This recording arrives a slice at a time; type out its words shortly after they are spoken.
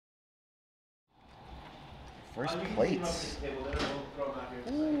First plates.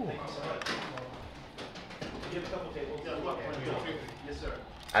 Ooh.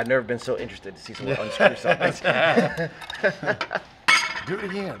 I've never been so interested to see someone unscrew something. Do it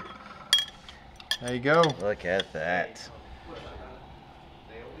again. There you go. Look at that.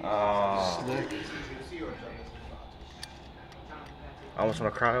 Oh. Slick. I almost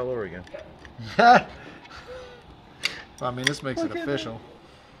want to cry all over again. I mean, this makes it official.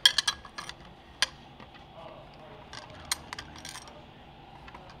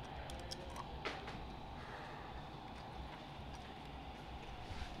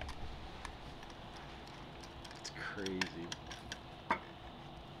 It's crazy.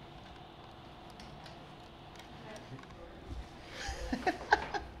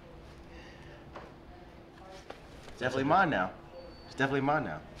 It's definitely mine now. It's definitely mine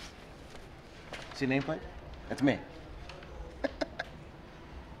now. See the nameplate? That's me.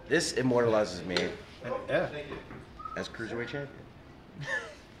 This immortalizes me Yeah. as Cruiserweight champion.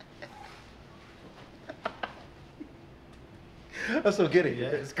 I'm so giddy. Yeah.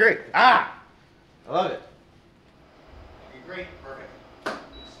 It's great. Ah! I love it. Looking great. Perfect.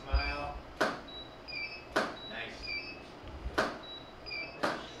 Smile. Nice.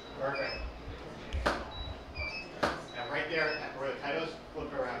 Perfect. And right there, where the titles,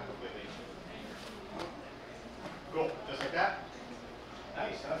 flip around completely. Cool. Just like that.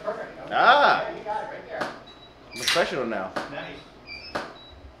 Nice. That's perfect. Ah! Yeah, you got it right there. I'm a professional now. Nice.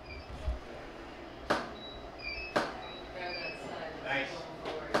 Nice.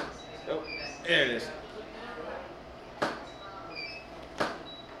 Oh, there it is.